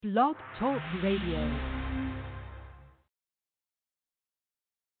Blog Talk Radio.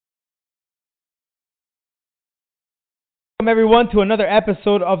 Welcome everyone to another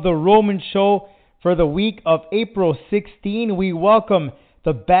episode of The Roman Show for the week of April 16. We welcome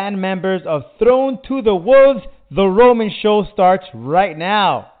the band members of Thrown to the Wolves. The Roman Show starts right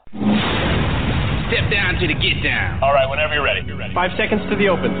now. Step down to the get down. All right, whenever you're ready. 5 seconds to the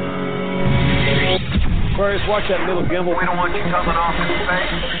open. Aquarius, watch that little gimbal. We don't want you coming off in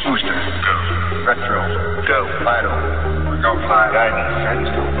space. Booster, go. Retro, go. Vital, go. Flight. Guidance,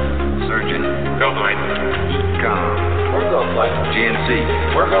 go. Surgeon, go. Flight. Econ, we're go. Flight. GNC,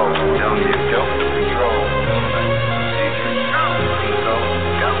 we're go. Telling you, go. Control, procedure, go. Eco,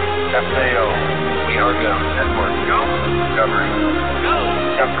 go. FAO, we are go. Network, go. Discovery, go.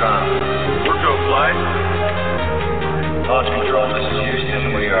 Capcom, we're go. Flight. Launch control, this is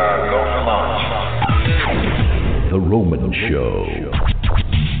Houston. We are go for launch. The Roman Show.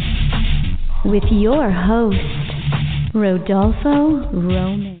 With your host, Rodolfo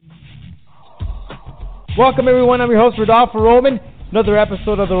Roman. Welcome everyone, I'm your host Rodolfo Roman. Another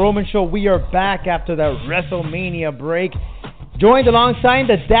episode of The Roman Show. We are back after the WrestleMania break. Joined alongside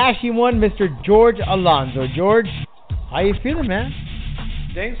the dashing one, Mr. George Alonso. George, how you feeling, man?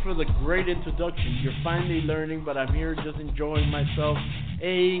 Thanks for the great introduction. You're finally learning, but I'm here just enjoying myself.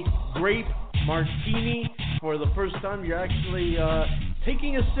 A grape martini for the first time. You're actually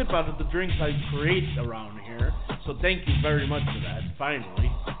taking a sip out of the drinks I create around here. So thank you very much for that, finally.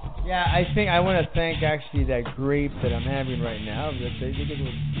 Yeah, I think I want to thank actually that grape that I'm having right now. They give a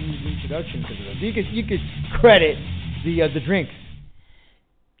smooth introduction because of this. You could credit the drinks.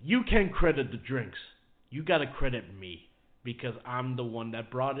 You can credit the drinks. You got to credit me, because I'm the one that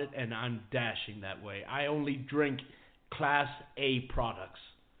brought it, and I'm dashing that way. I only drink Class A products.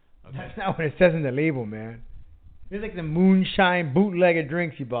 Okay? That's not what it says in the label, man. It's like the moonshine bootlegger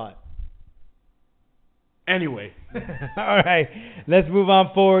drinks you bought. Anyway. All right, let's move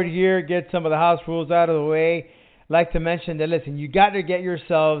on forward here, get some of the house rules out of the way. Like to mention that, listen, you got to get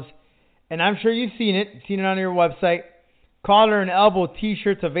yourselves, and I'm sure you've seen it on your website, Collar and Elbow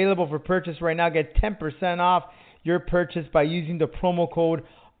t-shirts available for purchase right now. Get 10% off your purchase by using the promo code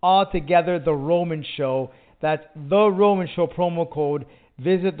altogether The Roman Show. That's The Roman Show promo code.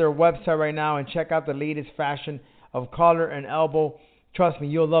 Visit their website right now and check out the latest fashion of Collar and Elbow. Trust me,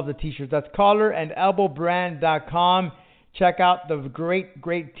 you'll love the t-shirts. That's collarandelbowbrand.com. Check out the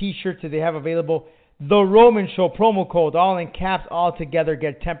great t-shirts that they have available. The Roman Show promo code, all in caps, all together.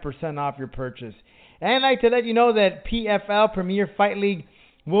 Get 10% off your purchase. And I'd like to let you know that PFL, Premier Fight League,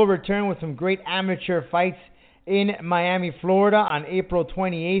 will return with some great amateur fights in Miami, Florida on April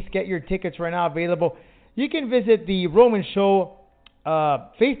 28th. Get your tickets right now available. You can visit the Roman Show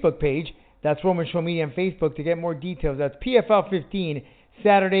Facebook page. That's Roman Show Media on Facebook to get more details. That's PFL 15,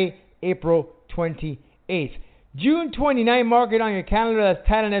 Saturday, April 28th. June 29th, mark it on your calendar as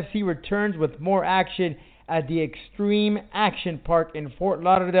Titan FC returns with more action at the Extreme Action Park in Fort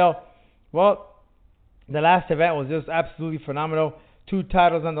Lauderdale. Well, the last event was just absolutely phenomenal. 2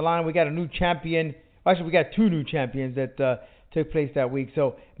 titles on the line. We got a new champion. Actually, we got 2 new champions that took place that week.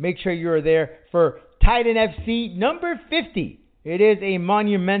 So make sure you're there for Titan FC number 50. It is a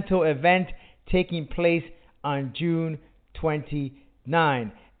monumental event taking place on June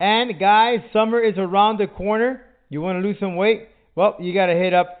 29. And guys, summer is around the corner. You want to lose some weight? Well, you got to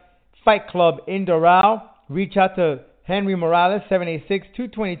hit up Fight Club in Doral. Reach out to Henry Morales,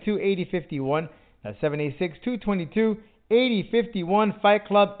 786-222-8051. That's 786-222-8051. Fight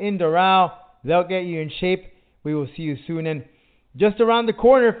Club in Doral. They'll get you in shape. We will see you soon. And just around the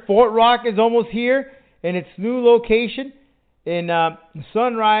corner, Fort Rock is almost here in its new location in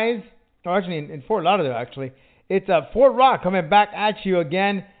Sunrise, or actually in Fort Lauderdale, actually. It's Fort Rock coming back at you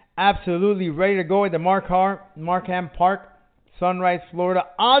again. Absolutely ready to go at the Markham Park, Sunrise, Florida.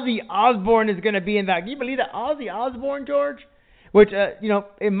 Ozzy Osbourne is going to be in that. Can you believe that? Ozzy Osbourne, George? Which,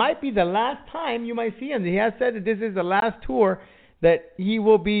 it might be the last time you might see him. He has said that this is the last tour that he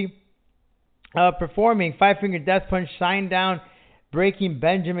will be performing. Five Finger Death Punch, Shinedown, Breaking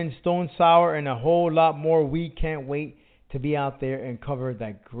Benjamin, Stone Sour, and a whole lot more. We can't wait to be out there and cover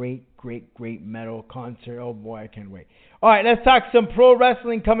that great metal concert. Oh boy, I can't wait. All right, let's talk some pro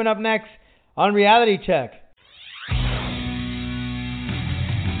wrestling coming up next on Reality Check.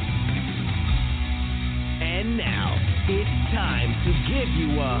 And now, it's time to give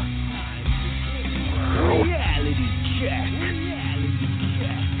you a reality check.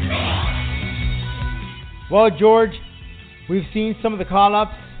 Well, George, we've seen some of the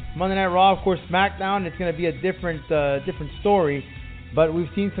call-ups. Monday Night Raw, of course, SmackDown. It's going to be a different story, but we've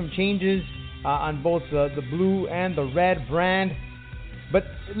seen some changes on both the blue and the red brand. But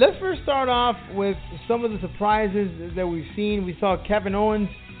let's first start off with some of the surprises that we've seen. We saw Kevin Owens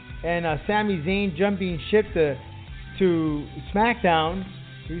and Sami Zayn jumping ship to SmackDown.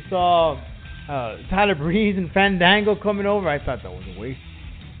 We saw Tyler Breeze and Fandango coming over. I thought that was a waste.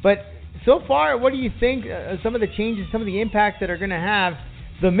 But so far, what do you think? Some of the changes, some of the impacts that are going to have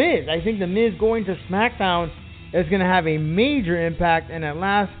The Miz. I think The Miz going to SmackDown is going to have a major impact. And at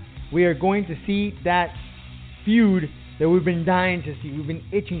last, we are going to see that feud that we've been dying to see. We've been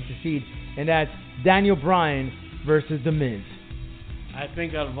itching to see. And that's Daniel Bryan versus The Miz. I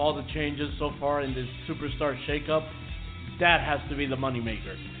think out of all the changes so far in this superstar shakeup, that has to be the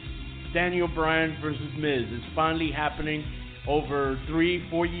moneymaker. Daniel Bryan versus Miz is finally happening over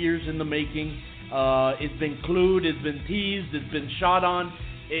 3-4 years in the making. It's been clued, it's been teased, it's been shot on.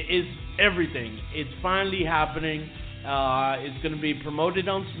 It's everything. It's finally happening. It's going to be promoted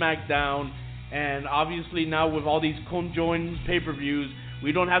on SmackDown. And obviously now with all these conjoined pay-per-views,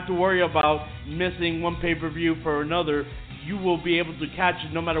 we don't have to worry about missing one pay-per-view for another. You will be able to catch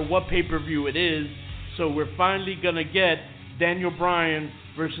it no matter what pay-per-view it is. So we're finally going to get Daniel Bryan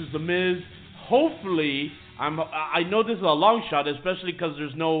versus The Miz. Hopefully, I know this is a long shot, especially because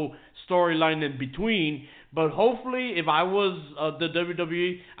there's no storyline in between. But hopefully, if I was the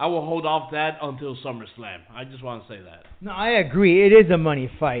WWE, I will hold off that until SummerSlam. I just want to say that. No, I agree. It is a money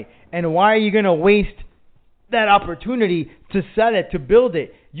fight. And why are you going to waste that opportunity to sell it, to build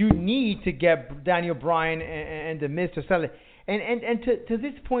it? You need to get Daniel Bryan and The Miz to sell it. And to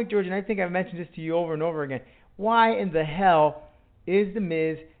this point, George, and I think I've mentioned this to you over and over again, why in the hell is The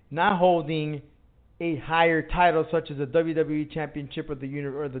Miz not holding a higher title such as the WWE Championship or the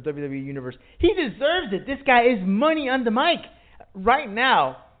WWE Universe? He deserves it. This guy is money on the mic. Right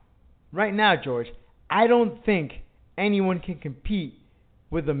now, George, I don't think anyone can compete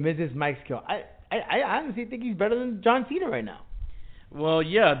with The Miz's mic skill. I honestly think he's better than John Cena right now. Well,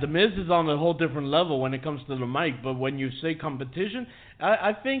 yeah, The Miz is on a whole different level when it comes to the mic. But when you say competition,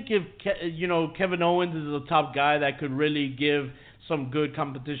 I think if Kevin Owens is the top guy that could really give some good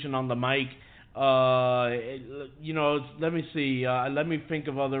competition on the mic. Let me see. Let me think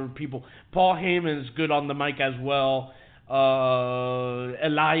of other people. Paul Heyman is good on the mic as well.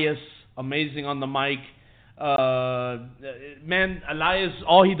 Elias, amazing on the mic. Elias,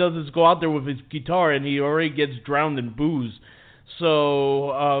 all he does is go out there with his guitar and he already gets drowned in booze.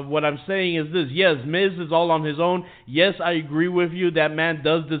 So what I'm saying is this. Yes, Miz is all on his own. Yes, I agree with you. That man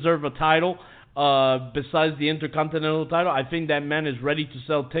does deserve a title. Besides the Intercontinental title, I think that man is ready to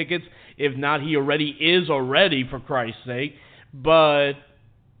sell tickets. If not, he already is for Christ's sake. But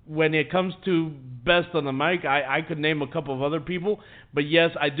when it comes to best on the mic, I could name a couple of other people. But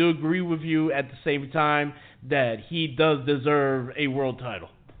yes, I do agree with you at the same time that he does deserve a world title.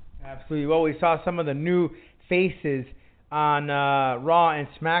 Absolutely. Well, we saw some of the new faces on Raw and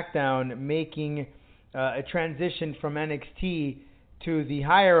SmackDown making a transition from NXT to the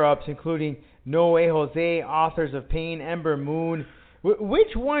higher-ups, including No Way Jose, Authors of Pain, Ember Moon.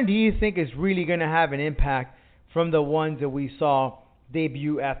 Which one do you think is really going to have an impact from the ones that we saw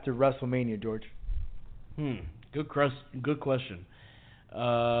debut after WrestleMania, George? Good question.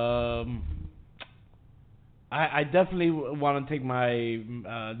 I definitely want to take my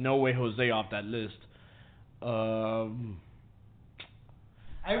No Way Jose off that list. I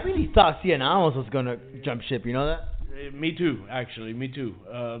really thought Cien Almas was going to jump ship, you know that? Me too, actually. Me too.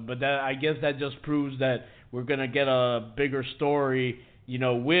 But that, I guess that just proves that we're going to get a bigger story,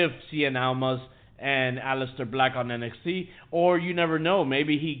 with Cien Almas and Aleister Black on NXT. Or you never know.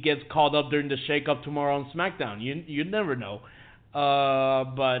 Maybe he gets called up during the shake-up tomorrow on SmackDown. You never know.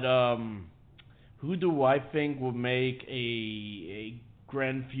 But who do I think will make a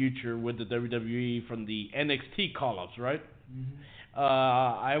grand future with the WWE from the NXT call-ups, right? Mm-hmm.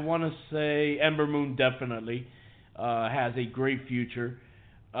 I want to say Ember Moon definitely has a great future.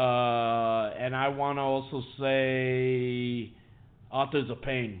 And I want to also say Authors of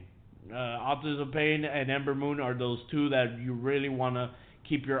Pain. Authors of Pain and Ember Moon are those two that you really want to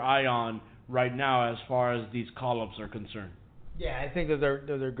keep your eye on right now as far as these call-ups are concerned. Yeah, I think those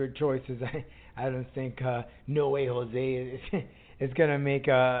are good choices. I don't think No Way Jose is going to make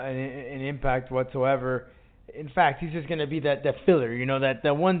an impact whatsoever. In fact, he's just going to be that filler,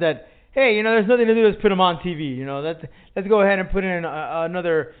 that one that, hey, there's nothing to do, let's put him on TV. Let's go ahead and put in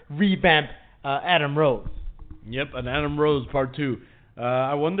another revamp Adam Rose. Yep, an Adam Rose part 2.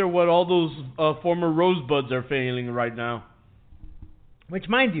 I wonder what all those former Rosebuds are feeling right now. Which,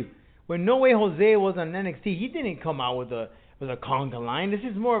 mind you, when No Way Jose was on NXT, he didn't come out with a conga line. This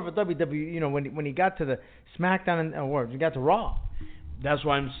is more of a WWE, when he got to the SmackDown or he got to Raw. That's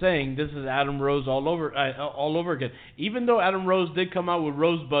why I'm saying this is Adam Rose all over again. Even though Adam Rose did come out with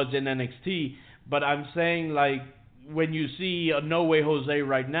Rosebuds in NXT, but I'm saying, like, when you see a No Way Jose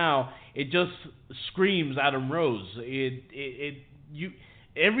right now, it just screams Adam Rose.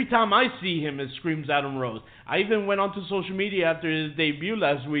 Every time I see him, it screams Adam Rose. I even went onto social media after his debut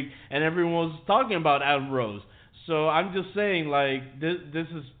last week, and everyone was talking about Adam Rose. So I'm just saying, like, this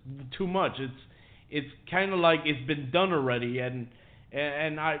is too much. It's kind of like it's been done already, and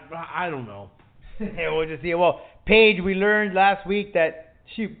I don't know. We'll just see. Well, Paige, we learned last week that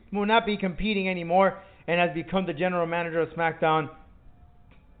she will not be competing anymore and has become the general manager of SmackDown.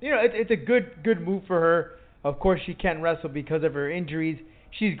 You know, it's a good move for her. Of course, she can't wrestle because of her injuries.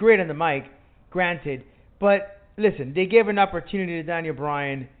 She's great on the mic, granted. But listen, they gave an opportunity to Daniel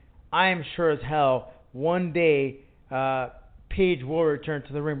Bryan. I am sure as hell one day Paige will return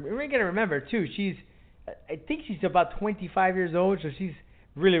to the ring. We're going to remember, too, I think she's about 25 years old, so she's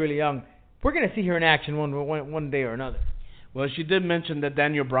really, really young. We're going to see her in action one day or another. Well, she did mention that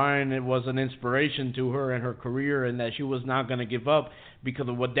Daniel Bryan was an inspiration to her and her career, and that she was not going to give up because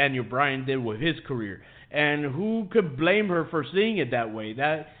of what Daniel Bryan did with his career. And who could blame her for seeing it that way?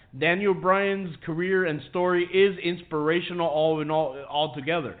 That Daniel Bryan's career and story is inspirational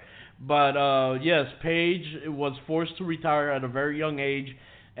altogether. But yes, Paige was forced to retire at a very young age,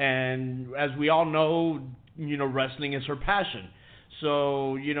 and as we all know, you know, wrestling is her passion.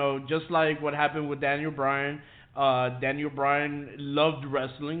 So, you know, just like what happened with Daniel Bryan loved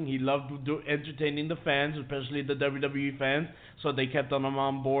wrestling. He loved entertaining the fans, especially the WWE fans, so they kept him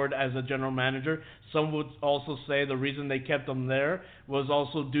on board as a general manager. Some would also say the reason they kept him there was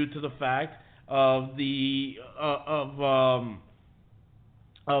also due to the fact of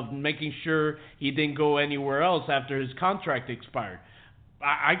of making sure he didn't go anywhere else after his contract expired.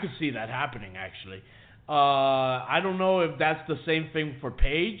 I could see that happening, actually. I don't know if that's the same thing for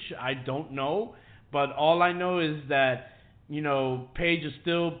Paige. I don't know. But all I know is that, you know, Paige is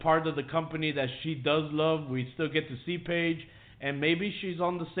still part of the company that she does love. We still get to see Paige. And maybe she's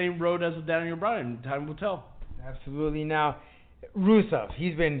on the same road as Daniel Bryan. Time will tell. Absolutely. Now, Rusev,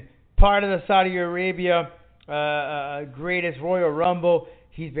 he's been part of the Saudi Arabia greatest Royal Rumble.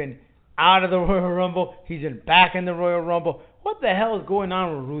 He's been out of the Royal Rumble. He's been back in the Royal Rumble. What the hell is going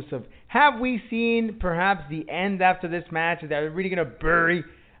on with Rusev? Have we seen perhaps the end after this match? Is that really going to bury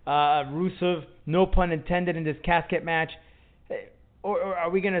Rusev, no pun intended, in this casket match? Or are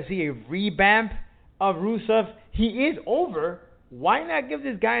we going to see a revamp of Rusev? He is over. Why not give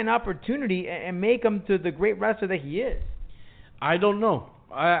this guy an opportunity and make him to the great wrestler that he is? I don't know.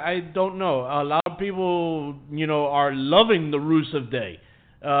 I don't know. A lot of people, you know, are loving the Rusev Day.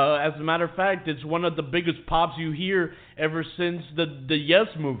 As a matter of fact, it's one of the biggest pops you hear ever since the Yes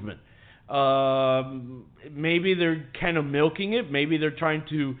movement. Maybe they're kind of milking it. Maybe they're trying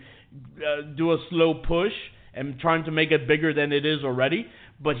to do a slow push and trying to make it bigger than it is already.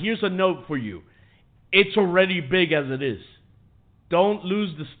 But here's a note for you. It's already big as it is. Don't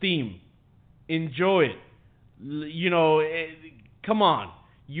lose the steam. Enjoy it. You know, come on.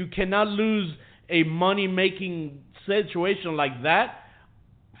 You cannot lose a money-making situation like that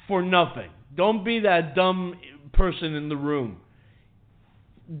for nothing. Don't be that dumb person in the room.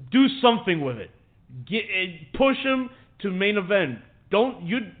 Do something with it. Push him to main event.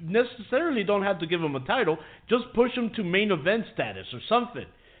 You necessarily don't have to give him a title. Just push him to main event status or something,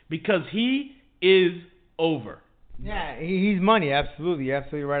 because he is over. Yeah, he's money. Absolutely. You're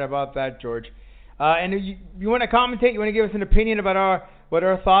absolutely right about that, George. And if you want to commentate, you want to give us an opinion about what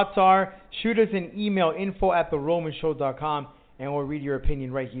our thoughts are, shoot us an email, info@theromanshow.com, and we'll read your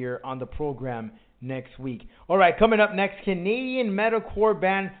opinion right here on the program next week. All right, coming up next, Canadian metalcore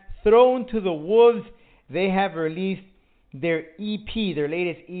band Thrown to the Wolves. They have released their EP, their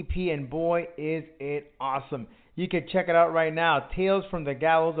latest EP, and boy, is it awesome. You can check it out right now. Tales from the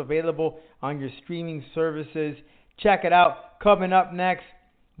Gallows, available on your streaming services. Check it out. Coming up next,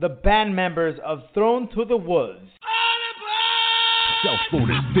 the band members of Thrown to the Wolves. South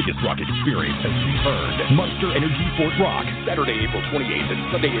Florida's biggest rock experience has returned. Monster Energy Fort Rock, Saturday, April 28th and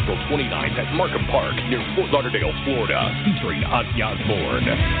Sunday, April 29th at Markham Park near Fort Lauderdale, Florida, featuring Ozzy Osbourne,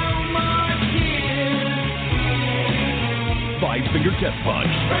 Five Finger Death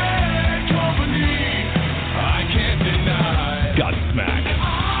Punch, I can't deny, Godsmack,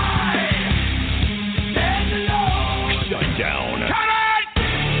 Shut Down,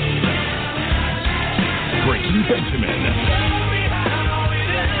 Breaking Benjamin.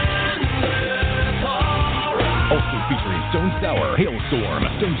 Also featuring Stone Sour, Hailstorm,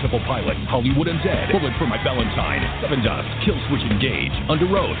 Stone Temple Pilots, Hollywood Undead, Bullet for My Valentine, Seven Dust, Killswitch Engage, Under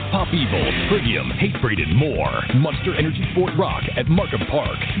Oath, Pop Evil, Trivium, Hatebreed, and more. Monster Energy Fort Rock at Markham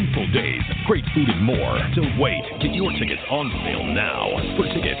Park. 2 full days, great food and more. Don't wait. Get your tickets on sale now. For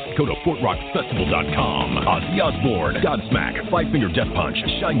tickets, go to FortRockFestival.com. Ozzy Osbourne, Godsmack, Five Finger Death Punch,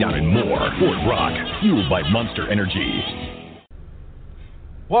 Shinedown, and more. Fort Rock, fueled by Monster Energy.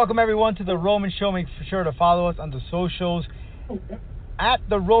 Welcome everyone to The Roman Show. Make sure to follow us on the socials at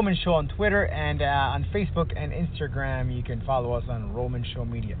The Roman Show on Twitter and on Facebook and Instagram. You can follow us on Roman Show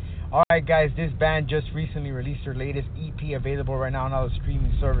Media. Alright guys, this band just recently released their latest EP, available right now on all the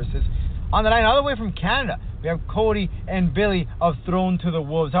streaming services. On the line, all the way from Canada, we have Cody and Billy of Thrown to the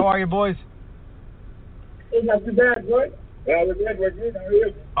Wolves. How are you boys? Hey, not too bad, boy. Yeah, we're good. How are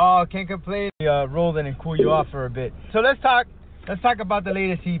you? Oh, can't complain. Rolled in and cool you off for a bit. So let's talk about the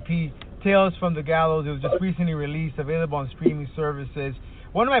latest EP, Tales from the Gallows. It was just recently released, available on streaming services.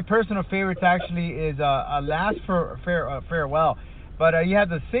 One of my personal favorites actually is A Last Farewell. But you had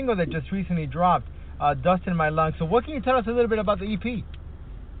the single that just recently dropped, Dust in My Lungs. So what can you tell us a little bit about the EP?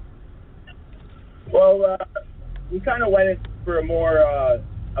 Well, we kind of went for a more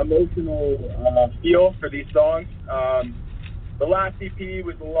emotional feel for these songs. The last EP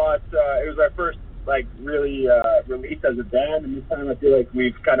was a lot, it was our first really released as a band, and this time I feel like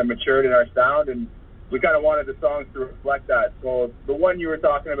we've kind of matured in our sound, and we kind of wanted the songs to reflect that. So the one you were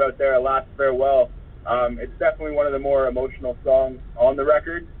talking about there, Last Farewell, it's definitely one of the more emotional songs on the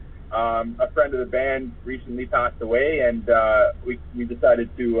record. A friend of the band recently passed away, and we decided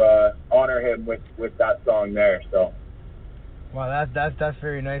to honor him with that song there. So. Wow, that's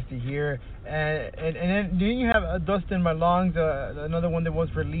very nice to hear. And then didn't you have Dust in My Lungs, another one that was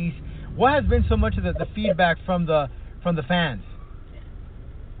released? What has been so much of the feedback from the fans?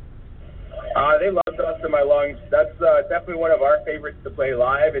 They love Dust in My Lungs. That's definitely one of our favorites to play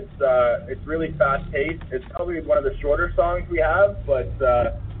live. It's really fast paced. It's probably one of the shorter songs we have, but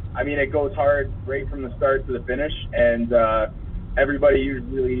I mean it goes hard right from the start to the finish, and everybody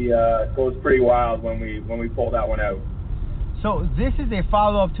usually goes pretty wild when we pull that one out. So this is a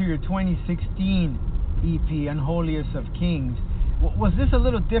follow-up to your 2016 EP, Unholiest of Kings. Was this a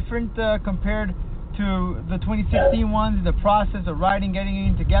little different compared to the 2016 ones, the process of writing,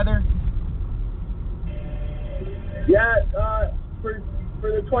 getting it together? Yeah, for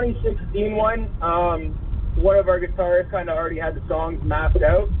the 2016 one, one of our guitarists kind of already had the songs mapped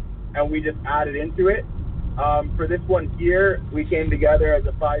out, and we just added into it. For this one here, we came together as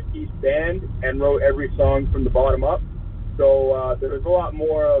a 5-piece band and wrote every song from the bottom up. So there was a lot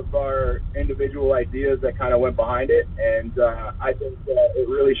more of our individual ideas that kind of went behind it, and I think it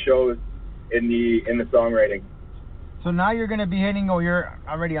really shows in the songwriting. So now you're going to be you're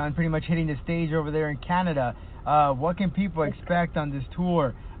already on pretty much hitting the stage over there in Canada. What can people expect on this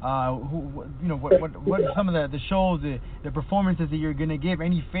tour? What are some of the shows, the performances that you're going to give?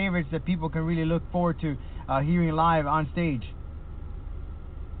 Any favorites that people can really look forward to hearing live on stage?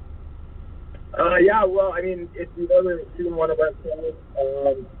 Yeah, well, I mean, if you've ever seen one of our shows,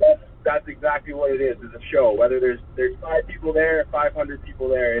 that's exactly what it is. It's a show. Whether there's 5 people there, 500 people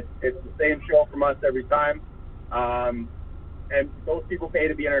there, it's the same show from us every time. And those people pay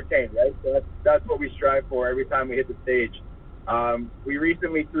to be entertained, right? So that's what we strive for every time we hit the stage. We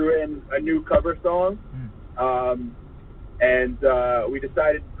recently threw in a new cover song, and we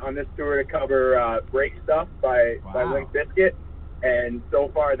decided on this tour to cover Break Stuff by Limp Bizkit. And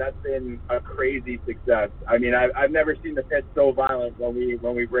so far, that's been a crazy success. I mean, I've never seen the pit so violent when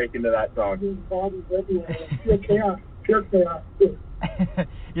we break into that song. Pure chaos.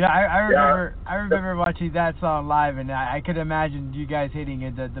 Yeah, I remember watching that song live, and I could imagine you guys hitting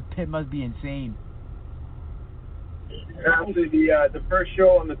it. The pit must be insane. Actually, the first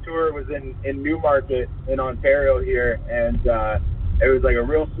show on the tour was in Newmarket in Ontario here, and it was like a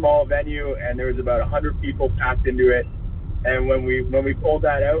real small venue, and there was about 100 people packed into it. And when we pulled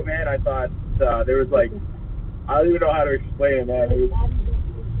that out, man, I thought there was like, I don't even know how to explain it, man.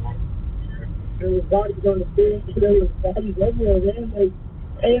 There was bodies on the stage, there was bodies everywhere, man. Like,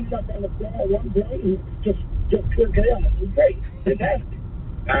 hands up on the floor one day, just pure chaos. It was great. Fantastic.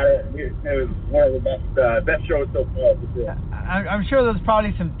 It was one of the best shows so far. I'm sure there's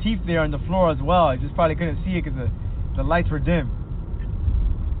probably some teeth there on the floor as well. I just probably couldn't see it because the lights were dim.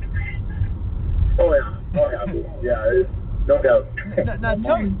 Oh yeah. Yeah. No doubt. Now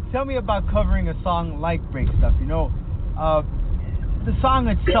tell me about covering a song like Break Stuff. The song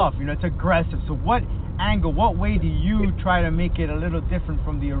itself, it's aggressive. So what angle, what way do you try to make it a little different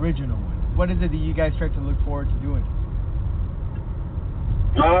from the original one? What is it that you guys try to look forward to doing?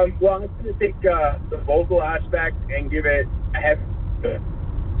 Well, I'm going to take the vocal aspect and give it a heavy.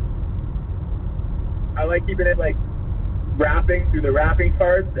 I like keeping it like rapping through the rapping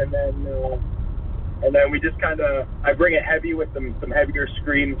parts, and then we just I bring it heavy with some heavier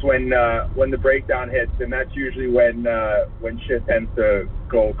screams when the breakdown hits, and that's usually when shit tends to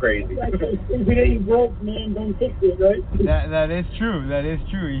go crazy. If it ain't broke, man, don't fix it, right? That is true. That is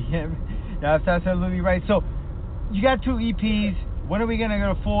true. That's absolutely right. So you got 2 EPs. When are we gonna get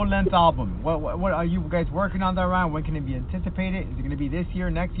a full-length album? What are you guys working on that round? When can it be anticipated? Is it gonna be this year,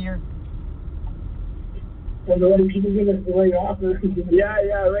 next year? Well, people give us the right offer.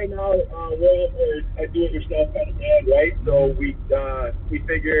 Yeah. Right now, we're a do-it-yourself kind of band, right? So we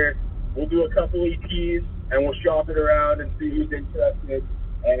figure we'll do a couple EPs and we'll shop it around and see who's interested,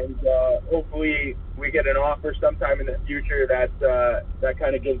 and hopefully we get an offer sometime in the future that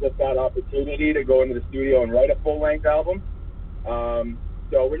kind of gives us that opportunity to go into the studio and write a full-length album.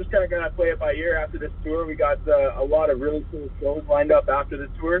 So we're just kind of gonna play it by ear after this tour. We got a lot of really cool shows lined up after the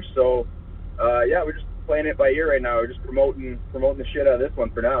tour, so we're just playing it by ear right now. We're just promoting the shit out of this one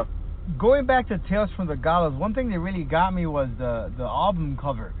for now. Going back to Tales from the Gallows, one thing that really got me was the album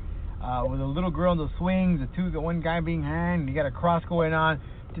cover with a little girl on the swings, the one guy being hanged, you got a cross going on.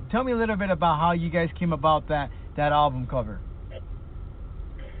 Tell me a little bit about how you guys came about that album cover.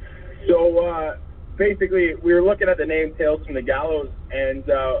 So basically, we were looking at the name Tales from the Gallows, and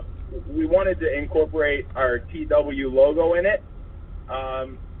we wanted to incorporate our TW logo in it.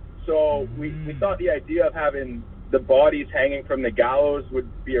 So we thought the idea of having the bodies hanging from the gallows would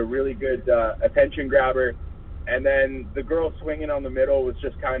be a really good attention grabber, and then the girl swinging on the middle was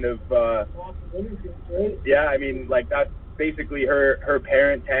just kind of I mean, like, that's basically her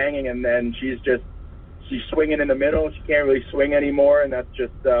parents hanging, and then she's swinging in the middle. She can't really swing anymore, and that's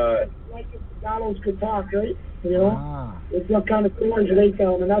just like if the gallows could talk, right? You know, it's what kind of stories they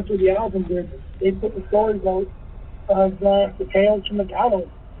tell, and that's what the album did. They put the stories out of the Tales from the Gallows.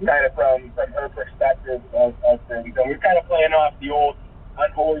 Kind of from her perspective of things. And we're kind of playing off the old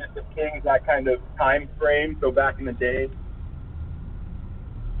Unholiest of Kings, that kind of time frame, so back in the day.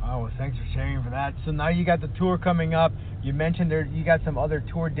 Oh, well, thanks for sharing for that. So now you got the tour coming up. You mentioned you got some other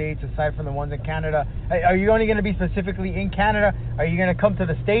tour dates aside from the ones in Canada. Are you only going to be specifically in Canada? Are you going to come to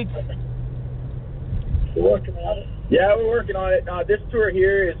the States? We're working on it. Yeah, we're working on it. This tour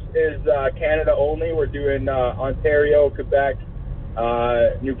here is Canada only. We're doing Ontario, Quebec,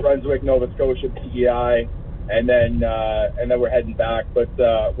 New Brunswick, Nova Scotia, PEI, and then we're heading back. But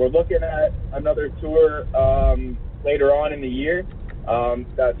we're looking at another tour later on in the year.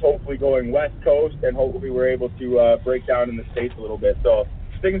 That's hopefully going West Coast, and hopefully we're able to break down in the States a little bit. So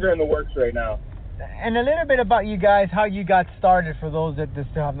things are in the works right now. And a little bit about you guys, how you got started, for those that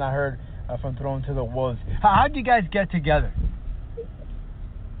still have not heard from Thrown to the Wolves. How did you guys get together?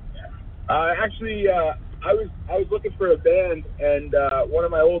 Actually, I was looking for a band, and one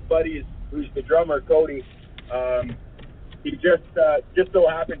of my old buddies, who's the drummer, Cody, he just so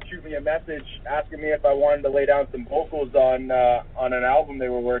happened to shoot me a message asking me if I wanted to lay down some vocals on an album they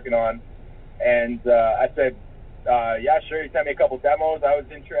were working on, and I said, yeah, sure. He sent me a couple demos. I was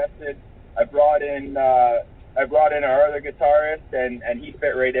interested. I brought in our other guitarist, and he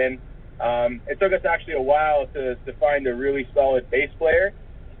fit right in. It took us actually a while to find a really solid bass player.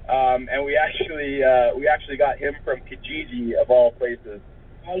 And we actually got him from Kijiji, of all places.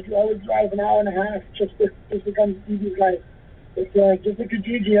 I would drive an hour and a half just to come see these guys. It's just a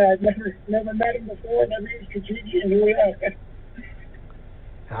Kijiji. I've never met him before, never used Kijiji, and here we are.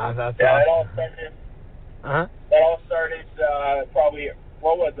 That's yeah, awesome. It all started. That all started probably,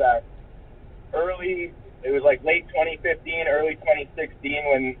 what was that? It was like late 2015, early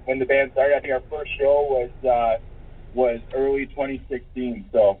 2016 when the band started. I think our first show was early 2016.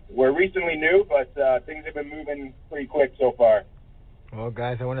 So we're recently new, but things have been moving pretty quick so far. Well,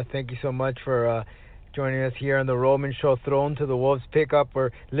 guys, I want to thank you so much for joining us here on the Roman Show, Thrown to the Wolves. Pick up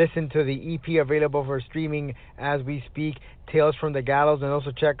or listen to the EP available for streaming as we speak, Tales from the Gallows, and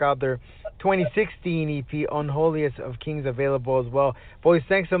also check out their 2016 EP, Unholiest of Kings, available as well. Boys,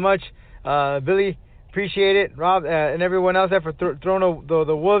 thanks so much. Billy, appreciate it. Rob, and everyone else there for throwing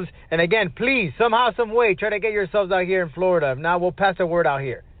the Wolves. And again, please, somehow, some way, try to get yourselves out here in Florida. If not, we'll pass the word out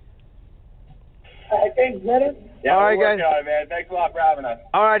here. Thanks, brother. Yeah, all right, guys. guys. On it, man. Thanks a lot for having us.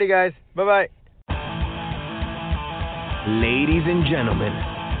 All righty, guys. Bye-bye. Ladies and gentlemen,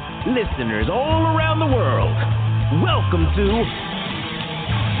 listeners all around the world, welcome to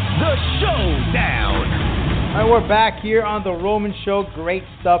The Showdown. All right, we're back here on The Roman Show. Great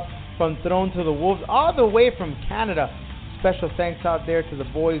stuff from Thrown to the Wolves, all the way from Canada. Special thanks out there to the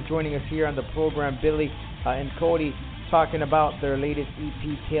boys joining us here on the program, Billy and Cody, talking about their latest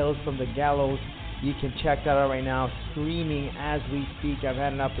EP, Tales from the Gallows. You can check that out right now, streaming as we speak. I've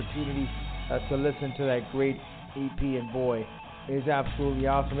had an opportunity to listen to that great EP, and boy, it is absolutely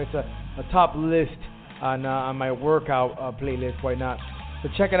awesome. It's a top list on my workout playlist. Why not? So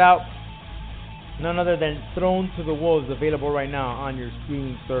check it out. None other than Thrown to the Wolves, available right now on your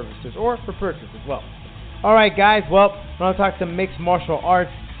streaming services or for purchase as well. All right, guys. Well, I want to talk some mixed martial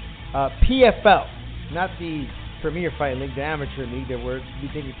arts. PFL, not the Premier Fight League, the amateur league that will be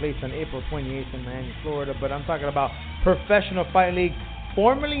taking place on April 28th in Miami, Florida. But I'm talking about Professional Fight League,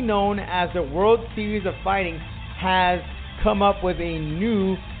 formerly known as the World Series of Fighting, has come up with a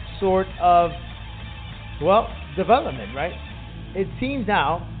new sort of, development, right? It seems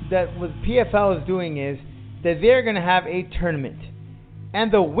now that what PFL is doing is that they're going to have a tournament,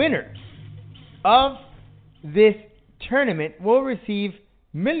 and the winners of this tournament will receive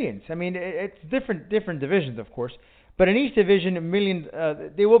millions. I mean, it's different divisions, of course, but in each division,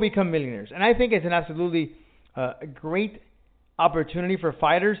 they will become millionaires. And I think it's an absolutely great opportunity for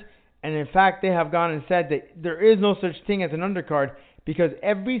fighters. And in fact, they have gone and said that there is no such thing as an undercard, because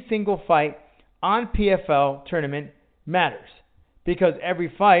every single fight on PFL tournament matters, because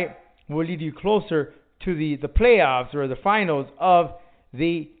every fight will lead you closer to the playoffs or the finals of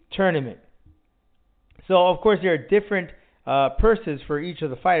the tournament. So, of course, there are different purses for each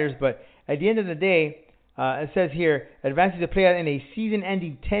of the fighters, but at the end of the day, it says here, advancing to play in a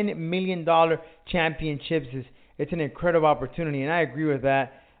season-ending $10 million championships it's an incredible opportunity, and I agree with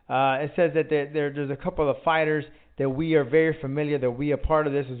that. It says that there's a couple of fighters that we are very familiar, that we are part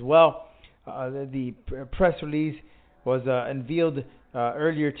of this as well. The press release was unveiled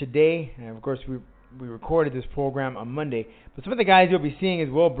earlier today, and of course we recorded this program on Monday. But some of the guys you'll be seeing is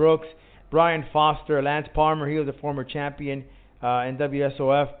Will Brooks, Brian Foster, Lance Palmer. He was a former champion in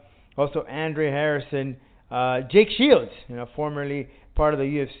WSOF. Also Andre Harrison, Jake Shields, formerly part of the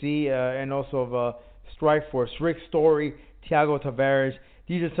UFC, and also of Strikeforce, Rick Story, Thiago Tavares.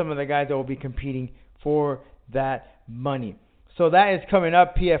 These are some of the guys that will be competing for that money. So that is coming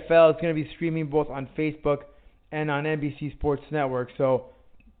up. PFL is going to be streaming both on Facebook and on NBC Sports Network. So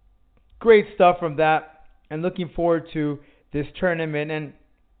great stuff from that, and looking forward to this tournament. And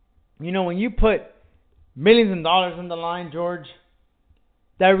when you put millions of dollars on the line, George,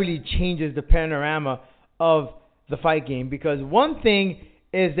 that really changes the panorama of the fight game. Because one thing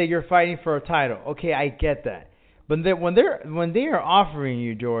is that you're fighting for a title. Okay, I get that. But when they are offering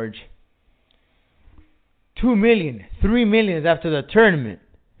you, George, $2 million, $3 million after the tournament,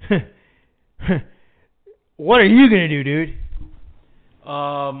 what are you gonna do, dude?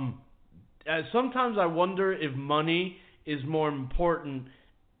 Sometimes I wonder if money is more important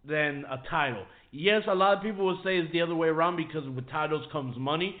than a title. Yes, a lot of people will say it's the other way around, because with titles comes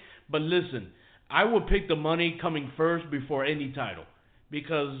money. But listen, I would pick the money coming first before any title.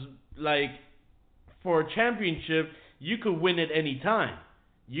 Because, for a championship, you could win it any time.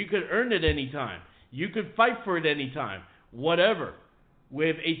 You could earn it any time. You could fight for it any time. Whatever.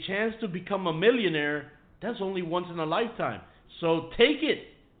 With a chance to become a millionaire, that's only once in a lifetime. So take it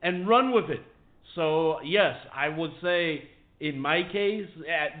and run with it. So, yes, I would say, in my case,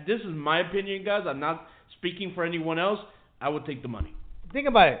 this is my opinion, guys. I'm not speaking for anyone else. I would take the money. Think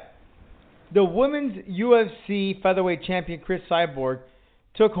about it. The women's UFC featherweight champion, Chris Cyborg,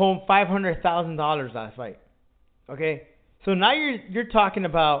 took home $500,000 last fight. Okay? So now you're talking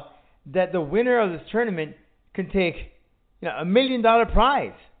about that the winner of this tournament can take $1 million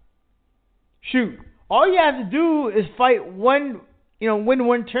prize. Shoot. All you have to do is fight win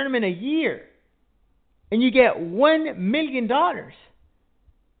one tournament a year, and you get $1 million.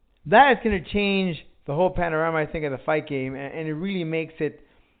 That is going to change the whole panorama, I think, of the fight game, and it really makes it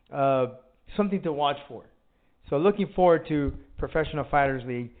something to watch for. So looking forward to Professional Fighters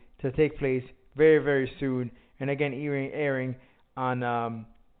League to take place very, very soon, and again airing on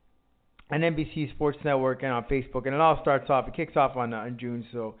NBC Sports Network and on Facebook. And it kicks off on June,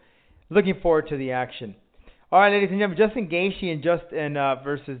 so looking forward to the action. All right, ladies and gentlemen, Justin Gaethje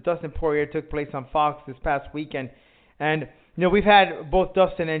versus Dustin Poirier took place on Fox this past weekend. And, we've had both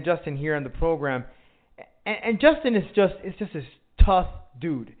Dustin and Justin here on the program. And Justin is just a tough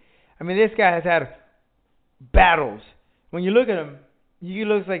dude. I mean, this guy has had battles. When you look at him, he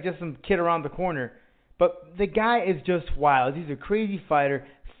looks like just some kid around the corner. But the guy is just wild. He's a crazy fighter,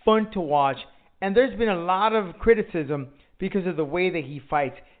 fun to watch. And there's been a lot of criticism because of the way that he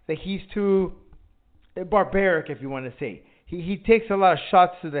fights, that he's too barbaric, if you want to say. He takes a lot of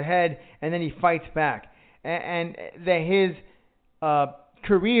shots to the head, and then he fights back. And that his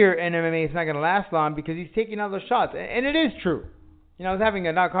career in MMA is not going to last long because he's taking all those shots. And it is true. I was having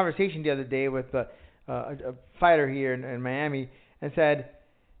a conversation the other day with a fighter here in Miami, and said,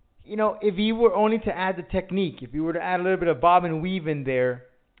 if he were only to add the technique, if he were to add a little bit of bob and weave in there,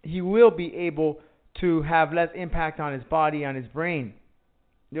 he will be able to have less impact on his body, on his brain.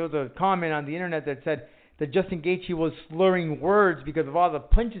 There was a comment on the internet that said that Justin Gaethje was slurring words because of all the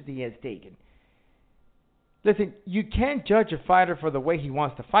punches he has taken. Listen, you can't judge a fighter for the way he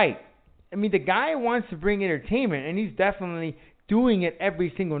wants to fight. I mean, the guy wants to bring entertainment, and he's definitely doing it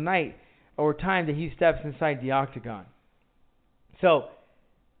every single night or time that he steps inside the octagon. So,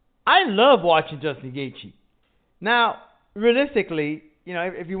 I love watching Justin Gaethje. Now, realistically,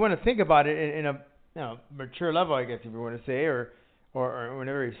 if you want to think about it in a mature level, I guess if you want to say, or in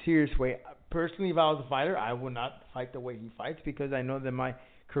a very serious way, personally, if I was a fighter, I would not fight the way he fights because I know that my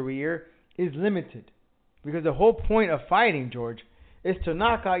career is limited. Because the whole point of fighting, George, is to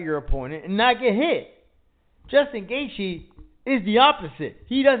knock out your opponent and not get hit. Justin Gaethje is the opposite.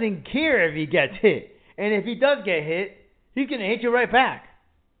 He doesn't care if he gets hit. And if he does get hit, he's going to hit you right back.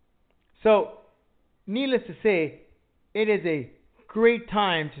 So, needless to say, it is a great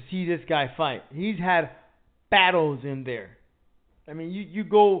time to see this guy fight. He's had battles in there. I mean, you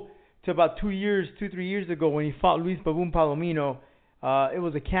go to about 2-3 years ago when he fought Luis Baboon Palomino, it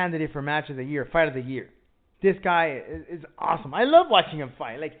was a candidate for match of the year, fight of the year. This guy is awesome. I love watching him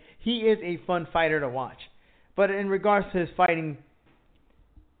fight. Like, he is a fun fighter to watch. But in regards to his fighting,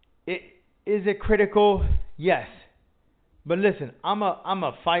 is it critical? Yes. But listen, I'm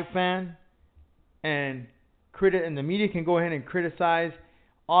a fight fan, and the media can go ahead and criticize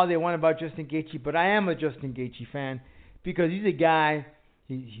all they want about Justin Gaethje, but I am a Justin Gaethje fan because he's a guy,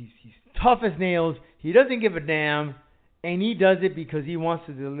 he's tough as nails, he doesn't give a damn, and he does it because he wants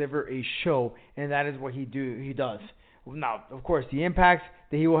to deliver a show, and that is what he does. Now, of course, the impacts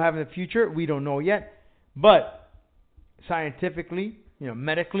that he will have in the future, we don't know yet, but scientifically,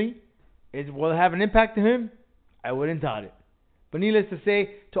 medically, will it have an impact to him? I wouldn't doubt it. But needless to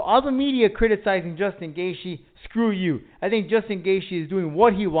say, to all the media criticizing Justin Gaethje, screw you. I think Justin Gaethje is doing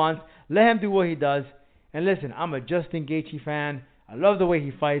what he wants. Let him do what he does. And listen, I'm a Justin Gaethje fan. I love the way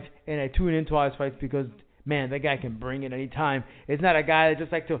he fights, and I tune into all his fights because, man, that guy can bring it any time. It's not a guy that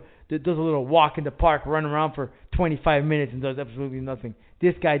just that does a little walk in the park, run around for 25 minutes and does absolutely nothing.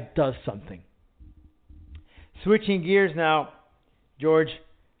 This guy does something. Switching gears now, George,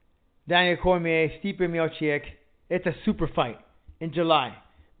 Daniel Cormier, Stipe Miocic. It's a super fight in July.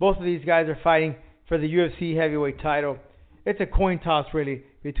 Both of these guys are fighting for the UFC heavyweight title. It's a coin toss, really,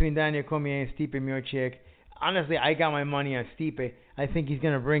 between Daniel Cormier and Stipe Miocic. Honestly, I got my money on Stipe. I think he's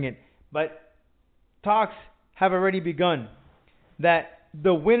going to bring it. But talks have already begun that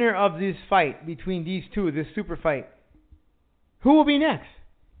the winner of this fight between these two, this super fight, who will be next?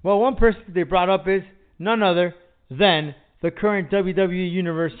 Well, one person they brought up is none other than the current WWE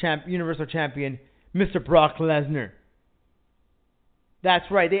Universal Champion, Mr. Brock Lesnar. That's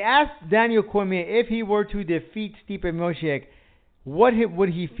right. They asked Daniel Cormier if he were to defeat Stipe Miocic, what would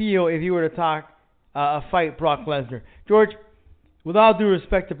he feel if he were to fight Brock Lesnar? George, with all due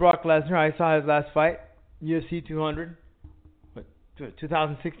respect to Brock Lesnar, I saw his last fight, UFC 200,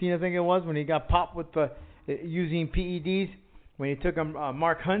 2016 I think it was, when he got popped with using PEDs, when he took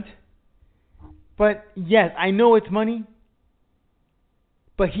Mark Hunt. But yes, I know it's money,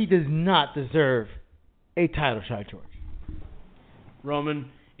 but he does not deserve a title shot, George. Roman,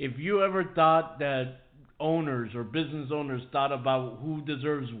 if you ever thought that owners or business owners thought about who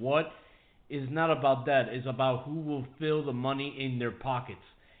deserves what, it's not about that. It's about who will fill the money in their pockets.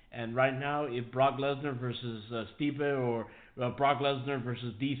 And right now, if Brock Lesnar versus Stipe or Brock Lesnar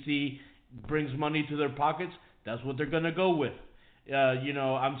versus DC brings money to their pockets, that's what they're going to go with.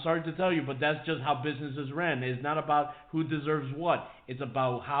 I'm sorry to tell you, but that's just how businesses ran. It's not about who deserves what. It's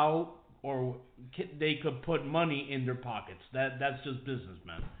about how or they could put money in their pockets. That's just business,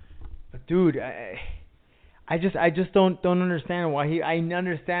 man. Dude, I just don't understand why I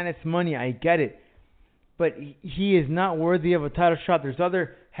understand it's money. I get it, but he is not worthy of a title shot. There's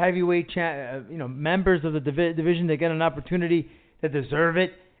other heavyweight members of the division that get an opportunity that deserve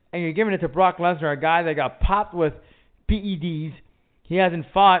it, and you're giving it to Brock Lesnar, a guy that got popped with PEDs. He hasn't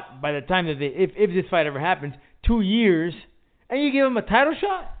fought by the time that if this fight ever happens, 2 years, and you give him a title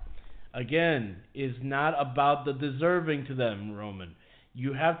shot? Again, it's not about the deserving to them, Roman.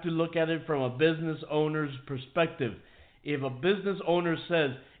 You have to look at it from a business owner's perspective. If a business owner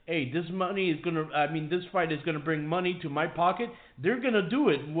says, hey, this fight is gonna bring money to my pocket, they're gonna do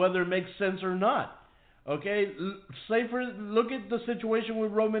it, whether it makes sense or not. Okay? Look at the situation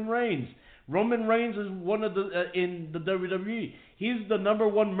with Roman Reigns. Roman Reigns is one of in the WWE. He's the number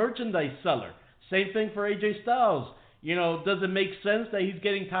one merchandise seller. Same thing for AJ Styles. Does it make sense that he's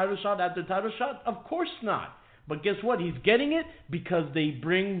getting title shot after title shot? Of course not. But guess what? He's getting it because they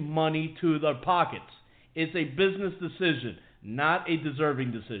bring money to their pockets. It's a business decision. not a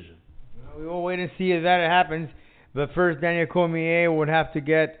deserving decision. We will wait and see if that happens. But first, Daniel Cormier would have to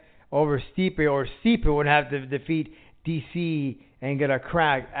get over Stipe, or Stipe would have to defeat DC and get a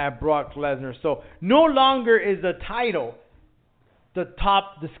crack at Brock Lesnar. So no longer is the title the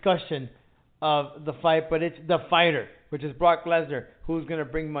top discussion of the fight, but it's the fighter, which is Brock Lesnar, who's going to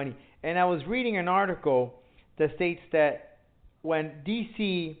bring money. And I was reading an article that states that when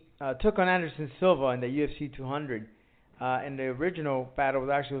DC took on Anderson Silva in the UFC 200, and the original battle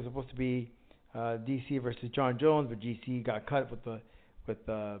was supposed to be DC versus John Jones, but DC got cut with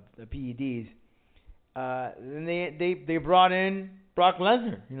the PEDs. Then they brought in Brock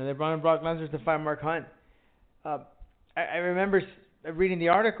Lesnar. They brought in Brock Lesnar to fight Mark Hunt. I remember reading the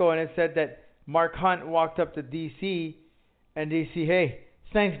article, and it said that Mark Hunt walked up to DC, and DC, hey,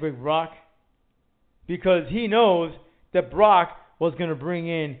 thanks, Big Brock, because he knows that Brock was going to bring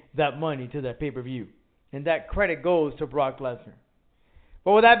in that money to that pay-per-view, and that credit goes to Brock Lesnar.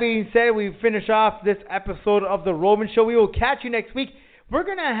 But with that being said, we finish off this episode of The Roman Show. We will catch you next week. We're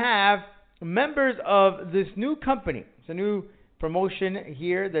going to have members of this new company. It's a new promotion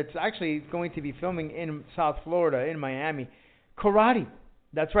here that's actually going to be filming in South Florida, in Miami. Karate.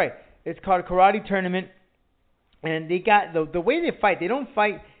 That's right. It's called Karate Tournament. And they got the way they fight. They don't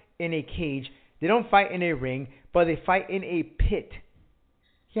fight in a cage. They don't fight in a ring, but they fight in a pit.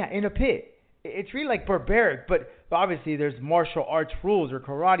 Yeah, in a pit. It's really like barbaric, but obviously there's martial arts rules or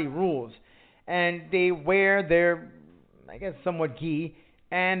karate rules. And they wear their, I guess, somewhat gi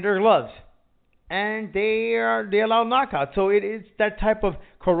and their gloves. And they allow knockouts. So it is that type of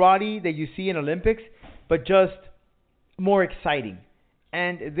karate that you see in Olympics, but just more exciting.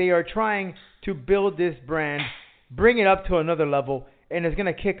 And they are trying to build this brand, bring it up to another level, and it's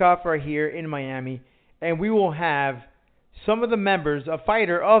going to kick off right here in Miami. And we will have some of the members, a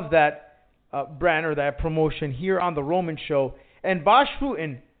fighter of that brand or that promotion here on The Roman Show. And Bosch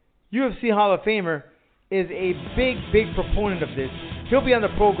Rutten, UFC Hall of Famer, is a big proponent of this. He'll be on the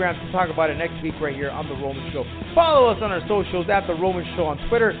program to talk about it next week right here on The Roman Show. Follow us on our socials at The Roman Show on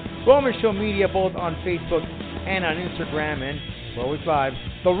Twitter, Roman Show Media, both on Facebook and on Instagram, and we're always live,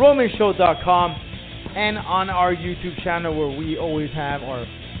 TheRomanShow.com, and on our YouTube channel where we always have our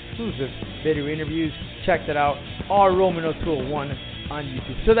exclusive video interviews. Check that out, our Roman O'Toole 1 on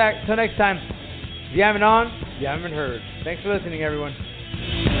YouTube. Till next time, if you haven't on, you haven't heard. Thanks for listening, everyone.